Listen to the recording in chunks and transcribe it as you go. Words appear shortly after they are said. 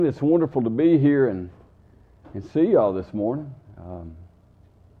It's wonderful to be here and see y'all this morning.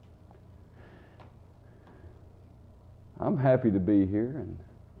 I'm happy to be here and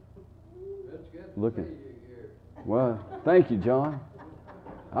looking. Well, thank you, John.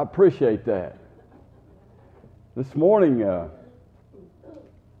 I appreciate that. This morning, I'm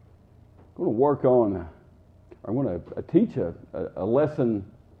going to work on. I'm going to teach a lesson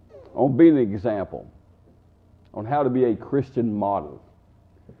on being an example, on how to be a Christian model.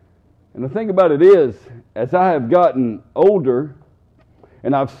 And the thing about it is, as I have gotten older,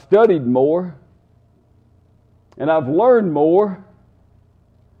 and I've studied more, and I've learned more,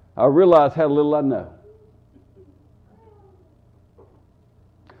 I realize how little I know.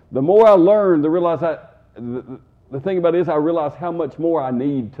 The more I learn, the thing about it is I realize how much more I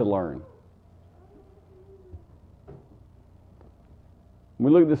need to learn.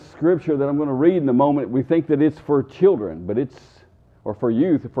 When we look at this scripture that I'm going to read in a moment, we think that it's for children, but or for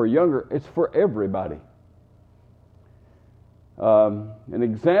youth, for younger, it's for everybody. An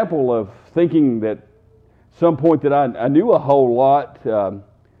example of thinking that at some point that I knew a whole lot,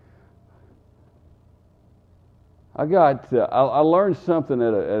 I learned something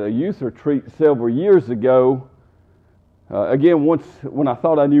at a youth retreat several years ago. Again, once when I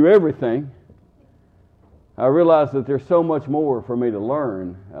thought I knew everything, I realized that there's so much more for me to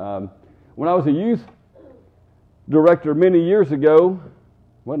learn. When I was a youth director many years ago,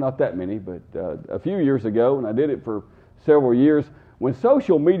 well, not that many, but a few years ago, and I did it for several years. When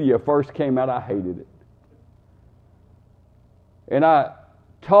social media first came out, I hated it. And I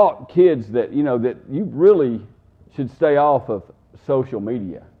taught kids that, that you really should stay off of social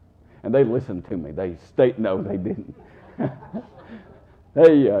media. And they listened to me. No, they didn't.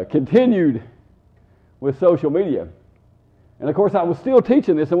 They continued with social media. And of course, I was still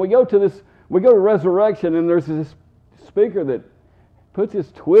teaching this, and we go to Resurrection, and there's this speaker that puts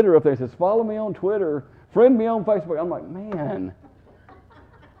his Twitter up there and says, follow me on Twitter, friend me on Facebook. I'm like, man,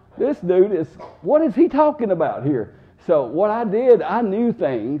 this dude what is he talking about here? So what I did, I knew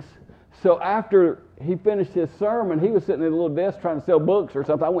things. So after he finished his sermon, he was sitting at a little desk trying to sell books or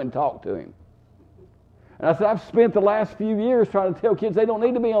something. I went and talked to him. And I said, I've spent the last few years trying to tell kids they don't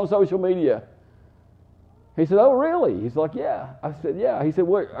need to be on social media. He said, oh, really? He's like, yeah. I said, yeah. He said,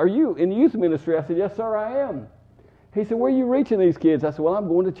 well, are you in youth ministry? I said, yes, sir, I am. He said, where are you reaching these kids? I said, well, I'm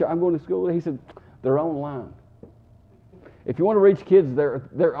going to school. He said, they're online. If you want to reach kids,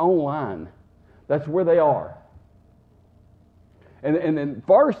 they're online. That's where they are. And then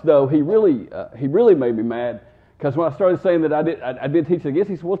first, though, he really made me mad, because when I started saying that I did teach against,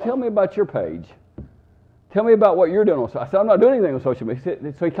 he said, well, tell me about your page. Tell me about what you're doing. I said, I'm not doing anything on social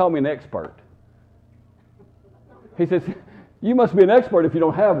media. So he called me an expert. He says, you must be an expert if you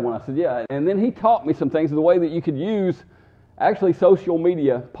don't have one. I said, yeah. And then he taught me some things of the way that you could use actually social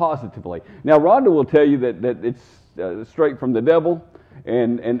media positively. Now, Rhonda will tell you that it's straight from the devil,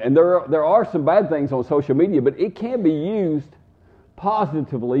 and there are some bad things on social media, but it can be used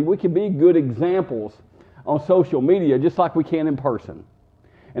positively. We can be good examples on social media just like we can in person.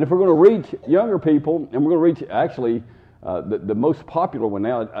 And if we're going to reach younger people, and we're going to reach actually the most popular one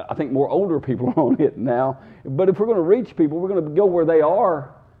now, I think more older people are on it now, but if we're going to reach people, we're going to go where they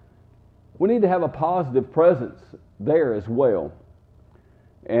are, we need to have a positive presence there as well.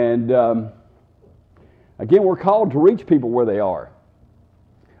 And again, we're called to reach people where they are.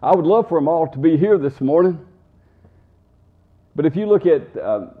 I would love for them all to be here this morning, but if you look at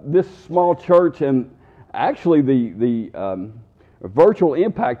this small church and actually the virtual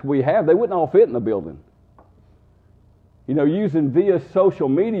impact we have, they wouldn't all fit in the building. Using via social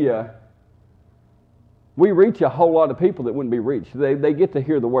media, we reach a whole lot of people that wouldn't be reached. They get to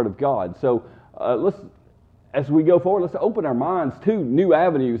hear the Word of God. So as we go forward, let's open our minds to new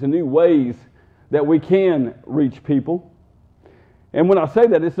avenues and new ways that we can reach people. And when I say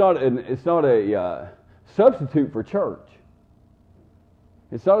that, it's not a substitute for church.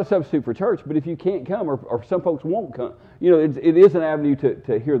 It's not a substitute for church, but if you can't come, or some folks won't come, it is an avenue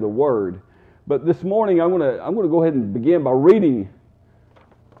to hear the Word. But this morning, I'm going to go ahead and begin by reading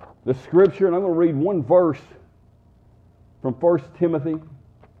the Scripture, and I'm going to read one verse from 1 Timothy.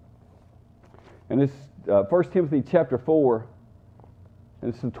 And it's 1 Timothy chapter 4,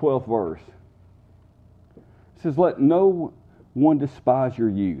 and it's the 12th verse. It says, let no one despise your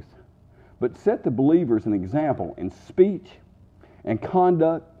youth, but set the believers an example in speech and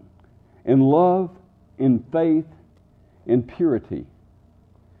conduct, in love, in faith, in purity.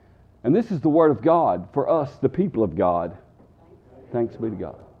 And this is the Word of God for us, the people of God. Thanks be to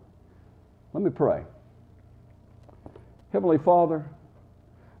God. Let me pray. Heavenly Father,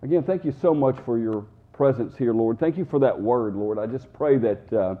 again, thank you so much for your presence here, Lord. Thank you for that word, Lord. I just pray that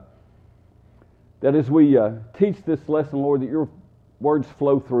that as we teach this lesson, Lord, that your words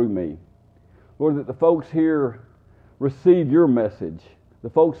flow through me. Lord, that the folks here receive your message. The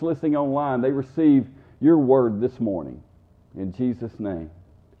folks listening online, they receive your word this morning. In Jesus' name,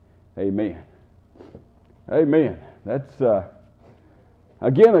 amen. Amen. That's,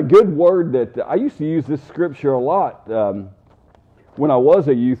 again, a good word that I used to use this scripture a lot when I was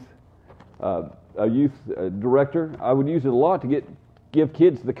a youth director. I would use it a lot to give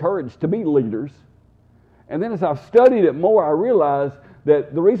kids the courage to be leaders. And then as I've studied it more, I realized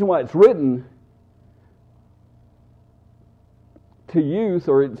that the reason why it's written to youth,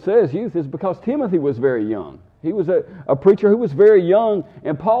 or it says youth, is because Timothy was very young. He was a preacher who was very young,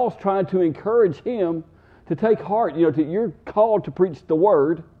 and Paul's trying to encourage him to take heart. You know, you're called to preach the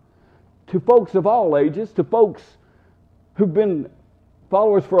word to folks of all ages, to folks who've been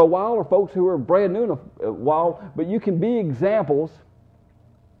followers for a while, or folks who are brand new in a while, but you can be examples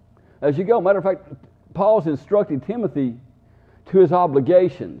as you go. Matter of fact, Paul's instructing Timothy to his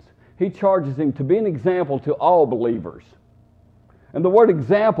obligations. He charges him to be an example to all believers. And the word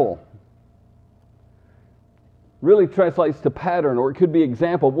example really translates to pattern, or it could be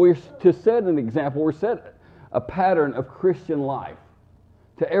example. We're to set an example. We're set a pattern of Christian life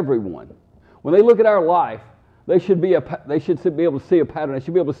to everyone. When they look at our life, they should be able to see a pattern. They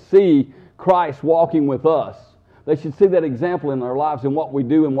should be able to see Christ walking with us. They should see that example in our lives in what we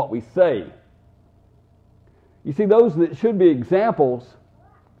do and what we say. You see, those that should be examples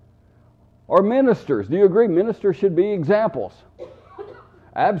are ministers. Do you agree? Ministers should be examples.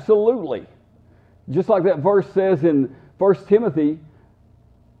 Absolutely. Just like that verse says in 1 Timothy,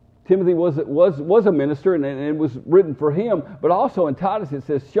 Timothy was a minister, and it was written for him. But also in Titus it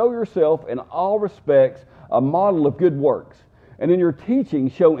says, show yourself in all respects a model of good works. And in your teaching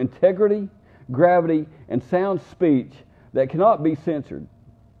show integrity, gravity, and sound speech that cannot be censored.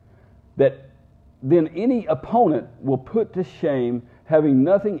 That then any opponent will put to shame, having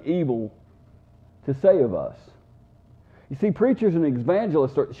nothing evil to say of us. You see, preachers and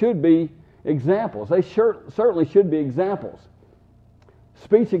evangelists should be examples. They certainly should be examples.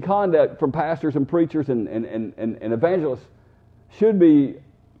 Speech and conduct from pastors and preachers and evangelists should be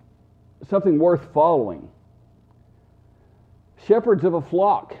something worth following. Shepherds of a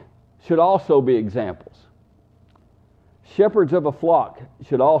flock should also be examples. Shepherds of a flock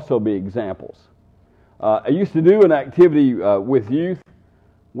should also be examples. I used to do an activity with youth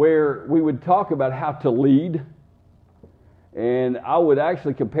where we would talk about how to lead, and I would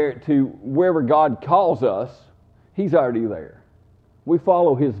actually compare it to wherever God calls us, He's already there. We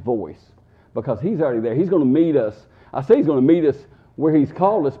follow His voice because He's already there. He's going to meet us. I say He's going to meet us where He's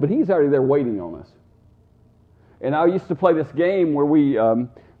called us, but He's already there waiting on us. And I used to play this game where we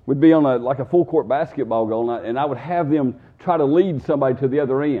would be on a full court basketball goal, and I would have them try to lead somebody to the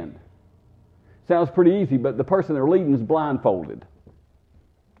other end. Sounds pretty easy, but the person they're leading is blindfolded.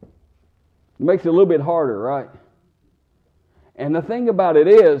 It makes it a little bit harder, right? And the thing about it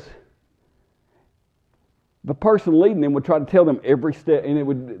is, the person leading them would try to tell them every step,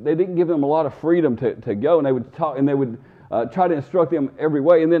 and they didn't give them a lot of freedom to go, and they would talk, and they would try to instruct them every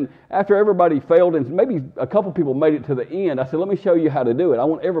way. And then after everybody failed, and maybe a couple people made it to the end, I said, let me show you how to do it. I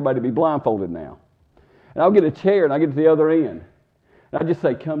want everybody to be blindfolded now. And I'll get a chair, and I get to the other end. And I just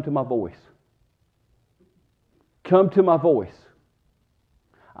say, come to my voice. Come to my voice.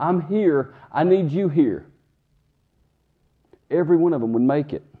 I'm here. I need you here. Every one of them would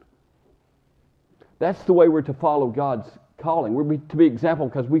make it. That's the way we're to follow God's calling. We're to be example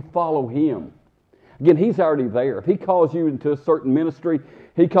because we follow Him. Again, He's already there. If He calls you into a certain ministry,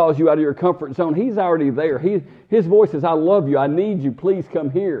 He calls you out of your comfort zone, He's already there. His voice says, I love you, I need you, please come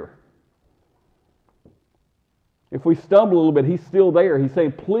here. If we stumble a little bit, He's still there. He's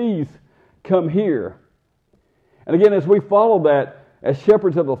saying, please come here. And again, as we follow that, as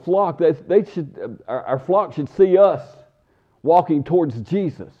shepherds of the flock, our flock should see us walking towards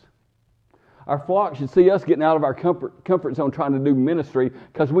Jesus. Our flock should see us getting out of our comfort zone trying to do ministry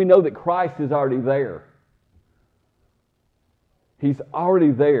because we know that Christ is already there. He's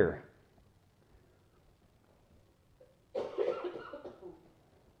already there.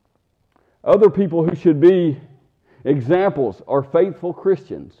 Other people who should be examples are faithful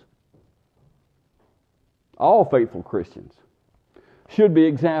Christians. All faithful Christians should be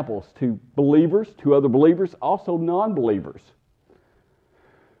examples to believers, to other believers, also non-believers.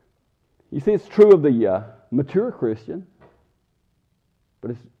 You see, it's true of the mature Christian, but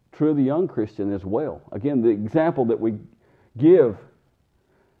it's true of the young Christian as well. Again, the example that we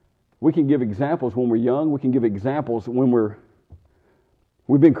can give examples when we're young. We can give examples when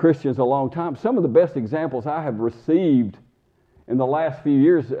We've been Christians a long time. Some of the best examples I have received in the last few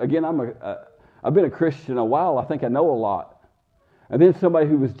years, again, I've been a Christian a while. I think I know a lot. And then somebody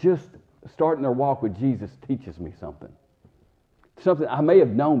who was just starting their walk with Jesus teaches me something. Something I may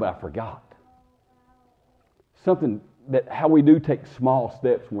have known, but I forgot. Something that how we do take small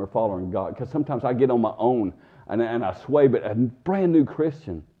steps when we're following God. Because sometimes I get on my own and I sway, but a brand new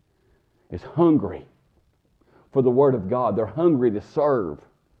Christian is hungry for the Word of God. They're hungry to serve.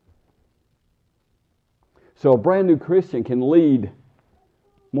 So a brand new Christian can lead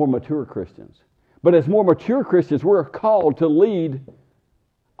more mature Christians. But as more mature Christians, we're called to lead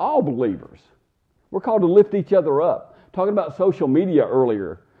all believers. We're called to lift each other up. Talking about social media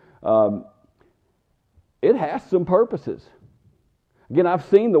earlier, it has some purposes. Again, I've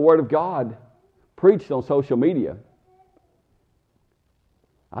seen the Word of God preached on social media.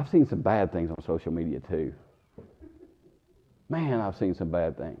 I've seen some bad things on social media too. Man, I've seen some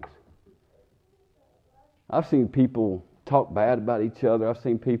bad things. I've seen people talk bad about each other. I've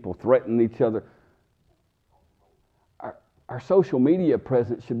seen people threaten each other. Our social media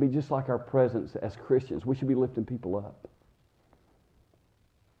presence should be just like our presence as Christians. We should be lifting people up.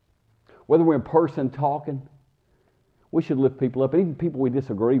 Whether we're in person talking, we should lift people up, and even people we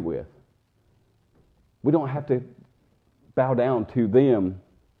disagree with. We don't have to bow down to them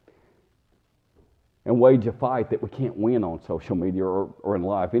and wage a fight that we can't win on social media or in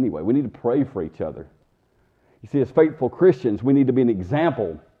life anyway. We need to pray for each other. You see, as faithful Christians, we need to be an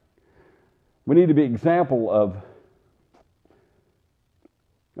example. We need to be an example of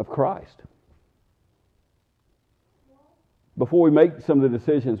Christ. Before we make some of the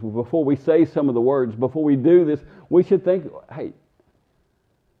decisions, before we say some of the words, before we do this, we should think, hey,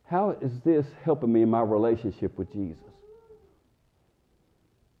 how is this helping me in my relationship with Jesus?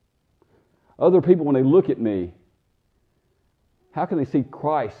 Other people, when they look at me, how can they see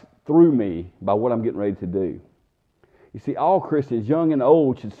Christ through me by what I'm getting ready to do? You see, all Christians, young and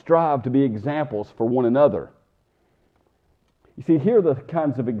old, should strive to be examples for one another. You see, here are the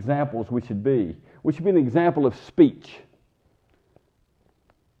kinds of examples we should be. We should be an example of speech.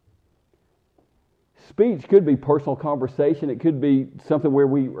 Speech could be personal conversation. It could be something where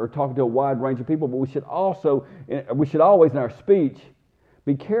we are talking to a wide range of people, but we should always in our speech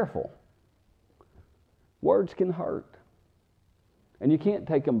be careful. Words can hurt, and you can't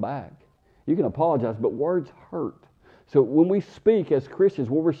take them back. You can apologize, but words hurt. So when we speak as Christians,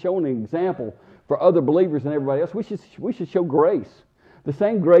 when we're showing an example for other believers and everybody else, we should show grace. The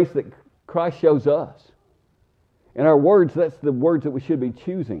same grace that Christ shows us. In our words, that's the words that we should be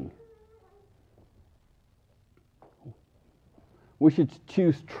choosing. We should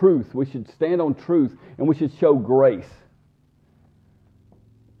choose truth. We should stand on truth, and we should show grace.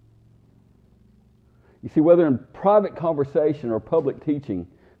 You see, whether in private conversation or public teaching,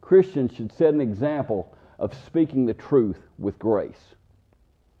 Christians should set an example of speaking the truth with grace.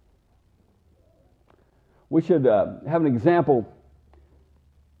 We should have an example.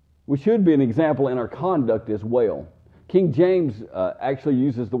 We should be an example in our conduct as well. King James actually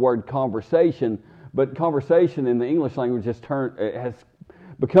uses the word conversation, but conversation in the English language has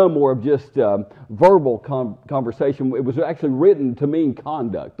become more of just verbal conversation. It was actually written to mean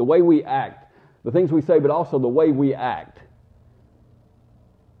conduct, the way we act, the things we say, but also the way we act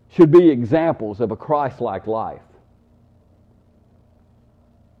should be examples of a Christ-like life.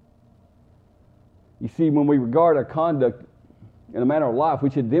 You see, when we regard our conduct in a manner of life,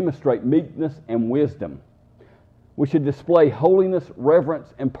 we should demonstrate meekness and wisdom. We should display holiness,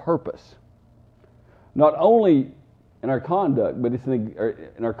 reverence, and purpose. Not only in our conduct, but it's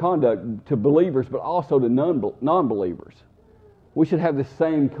in our conduct to believers, but also to non-believers. We should have the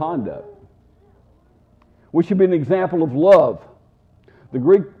same conduct. We should be an example of love. The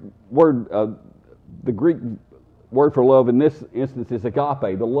Greek word for love in this instance is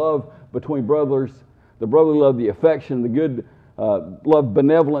agape, the love between brothers, the brotherly love, the affection, the good love,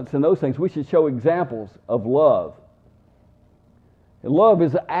 benevolence, and those things. We should show examples of love. And love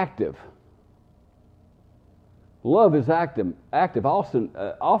is active. Love is active.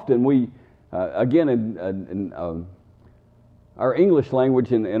 Often we, again, in our English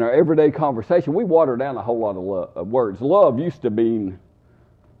language, in our everyday conversation, we water down a whole lot of words. Love used to mean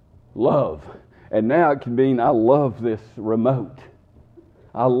love, and now it can mean I love this remote.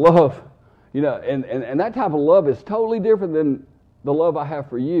 I love, and that type of love is totally different than the love I have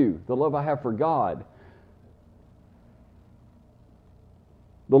for you, the love I have for God,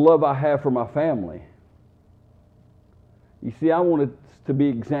 the love I have for my family. You see, I want us to be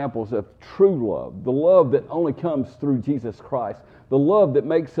examples of true love, the love that only comes through Jesus Christ, the love that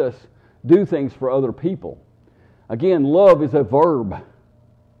makes us do things for other people. Again, love is a verb.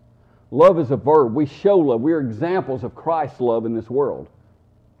 Love is a verb. We show love. We are examples of Christ's love in this world.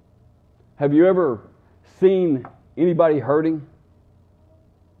 Have you ever seen anybody hurting?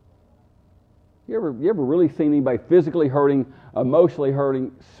 You ever really seen anybody physically hurting, emotionally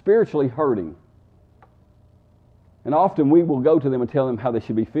hurting, spiritually hurting? And often we will go to them and tell them how they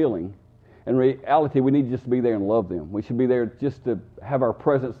should be feeling. In reality, we need just to be there and love them. We should be there just to have our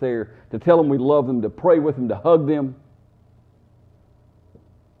presence there, to tell them we love them, to pray with them, to hug them.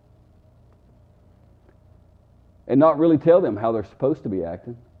 And not really tell them how they're supposed to be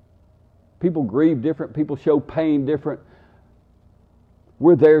acting. People grieve different. People show pain different.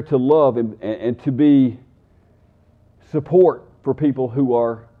 We're there to love and to be support for people who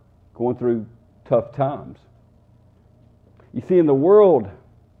are going through tough times. You see, in this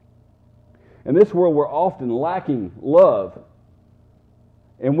world, we're often lacking love.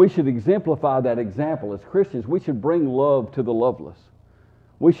 And we should exemplify that example. As Christians, we should bring love to the loveless.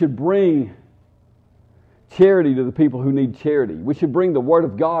 We should bring charity to the people who need charity. We should bring the Word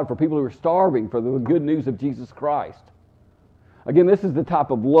of God for people who are starving for the good news of Jesus Christ. Again, this is the type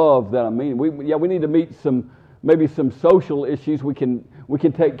of love that I mean. We need to meet maybe some social issues we can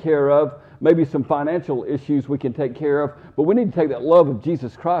take care of, maybe some financial issues we can take care of, but we need to take that love of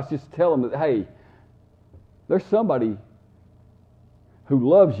Jesus Christ, just to tell them that, hey, there's somebody who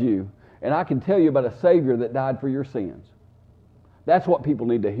loves you, and I can tell you about a Savior that died for your sins. That's what people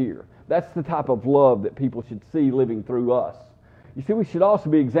need to hear. That's the type of love that people should see living through us. You see, we should also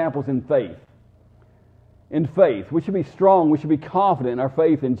be examples in faith. In faith, we should be strong. We should be confident in our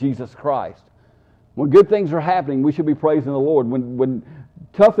faith in Jesus Christ. When good things are happening, we should be praising the Lord. When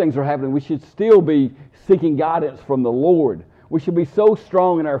tough things are happening, we should still be seeking guidance from the Lord. We should be so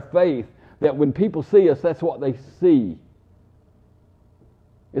strong in our faith that when people see us, that's what they see.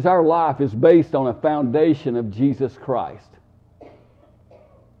 Is our life is based on a foundation of Jesus Christ.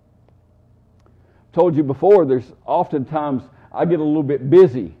 Told you before, there's oftentimes I get a little bit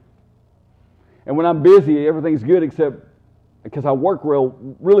busy. And when I'm busy, everything's good except because I work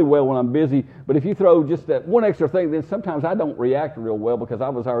really well when I'm busy. But if you throw just that one extra thing, then sometimes I don't react real well because I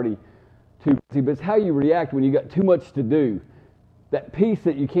was already too busy. But it's how you react when you got too much to do. That peace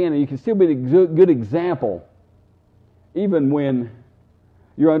that you can, and you can still be a good example even when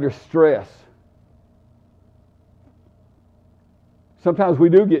you're under stress. Sometimes we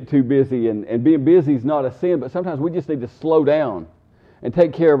do get too busy, and being busy is not a sin, but sometimes we just need to slow down and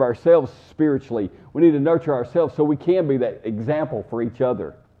take care of ourselves spiritually. We need to nurture ourselves so we can be that example for each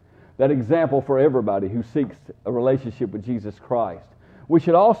other, that example for everybody who seeks a relationship with Jesus Christ. We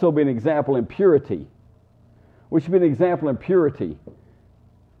should also be an example in purity. We should be an example in purity.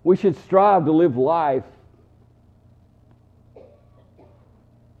 We should strive to live life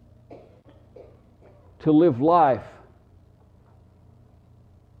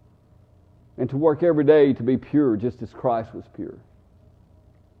and to work every day to be pure just as Christ was pure.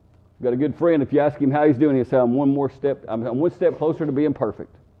 I've got a good friend, if you ask him how he's doing, he'll say, I'm one step closer to being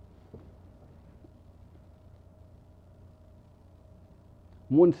perfect.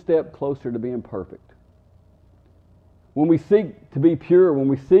 One step closer to being perfect. When we seek to be pure, when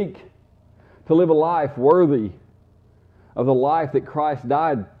we seek to live a life worthy of the life that Christ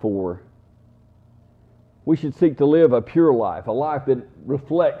died for, we should seek to live a pure life, a life that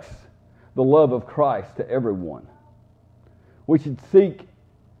reflects the love of Christ to everyone. We should seek,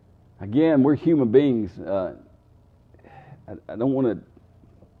 again, we're human beings. I don't want to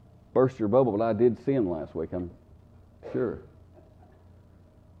burst your bubble, but I did sin last week, I'm sure.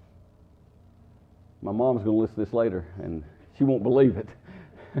 My mom's going to listen to this later, and she won't believe it.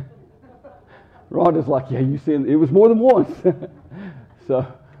 Rhonda's like, yeah, you sinned. It was more than once.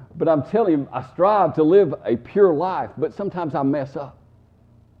 But I'm telling you, I strive to live a pure life, but sometimes I mess up.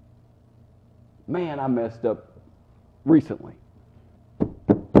 Man, I messed up recently.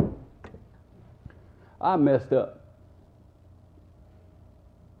 I messed up.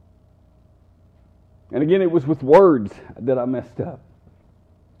 And again, it was with words that I messed up.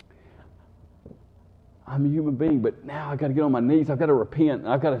 I'm a human being, but now I've got to get on my knees. I've got to repent.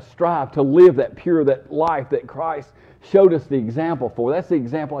 I've got to strive to live that pure, that life that Christ showed us the example for. That's the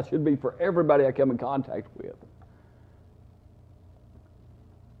example I should be for everybody I come in contact with.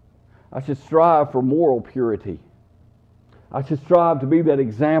 I should strive for moral purity. I should strive to be that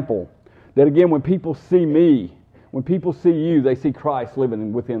example that, again, when people see me, when people see you, they see Christ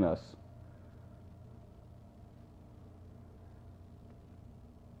living within us.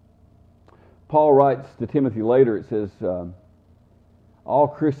 Paul writes to Timothy later, it says, all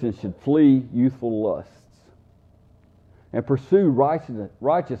Christians should flee youthful lusts and pursue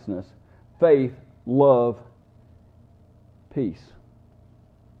righteousness, faith, love, peace.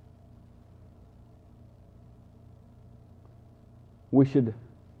 We should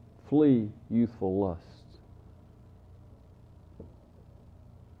flee youthful lusts.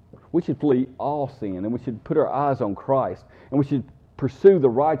 We should flee all sin, and we should put our eyes on Christ, and we should pursue the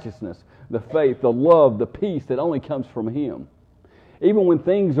righteousness, the faith, the love, the peace that only comes from Him. Even when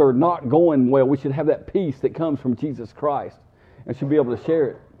things are not going well, we should have that peace that comes from Jesus Christ and should be able to share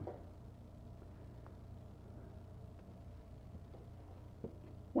it. I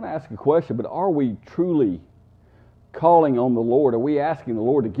want to ask a question, but are we truly calling on the Lord? Are we asking the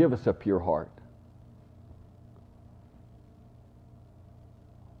Lord to give us a pure heart?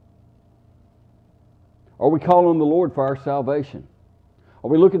 Are we calling on the Lord for our salvation? Are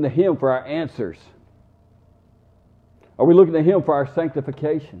we looking to Him for our answers? Are we looking to Him for our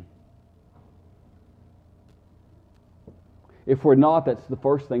sanctification? If we're not, that's the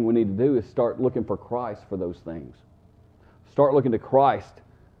first thing we need to do, is start looking for Christ for those things. Start looking to Christ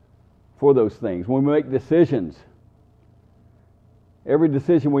for those things. When we make decisions, every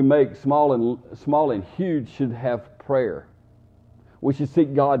decision we make, small and huge, should have prayer. We should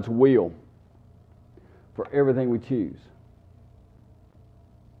seek God's will for everything we choose.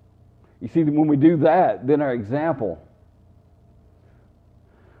 You see, when we do that, then our example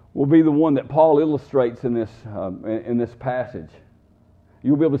will be the one that Paul illustrates in this passage.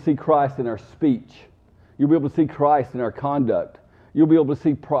 You'll be able to see Christ in our speech. You'll be able to see Christ in our conduct. You'll be able to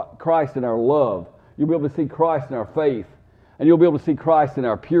see Christ in our love. You'll be able to see Christ in our faith. And you'll be able to see Christ in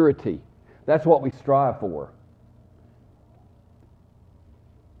our purity. That's what we strive for.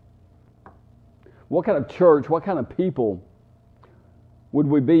 What kind of church, what kind of people would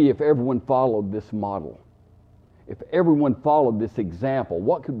we be if everyone followed this model? If everyone followed this example,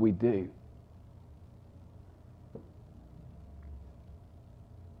 what could we do? I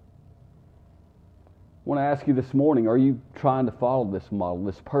want to ask you this morning, are you trying to follow this model,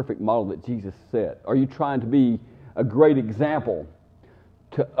 this perfect model that Jesus set? Are you trying to be a great example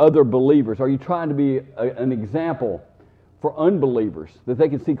to other believers? Are you trying to be an example for unbelievers, that they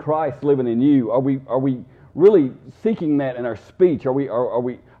can see Christ living in you? Are we really seeking that in our speech? Are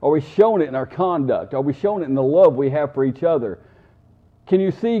we showing it in our conduct? Are we showing it in the love we have for each other? Can you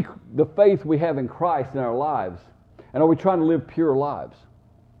see the faith we have in Christ in our lives? And are we trying to live pure lives?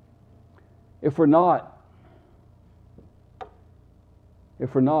 If we're not,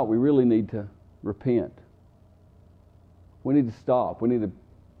 we really need to repent. We need to stop. We need to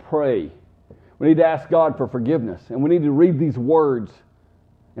pray. We need to ask God for forgiveness. And we need to read these words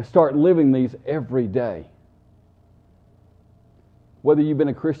and start living these every day. Whether you've been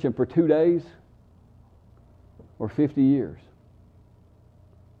a Christian for 2 days or 50 years.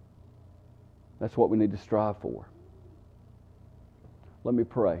 That's what we need to strive for. Let me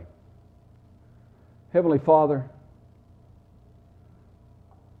pray. Heavenly Father,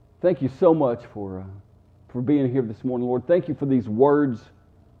 thank you so much for being here this morning, Lord. Thank you for these words.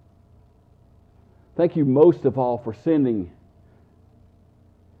 Thank you most of all for sending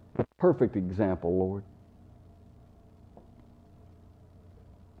the perfect example, Lord.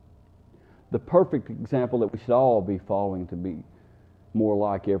 The perfect example that we should all be following to be more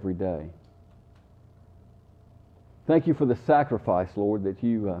like every day. Thank you for the sacrifice, Lord, that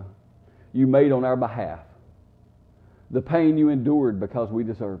you made on our behalf. The pain you endured because we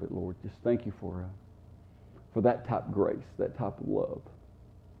deserve it, Lord. Just thank you for that type of grace, that type of love.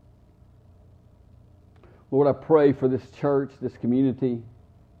 Lord, I pray for this church, this community.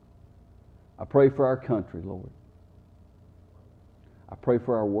 I pray for our country, Lord. I pray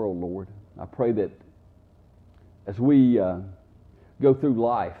for our world, Lord. I pray that as we go through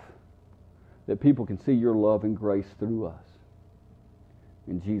life, that people can see your love and grace through us.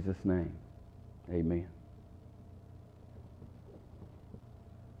 In Jesus' name, amen.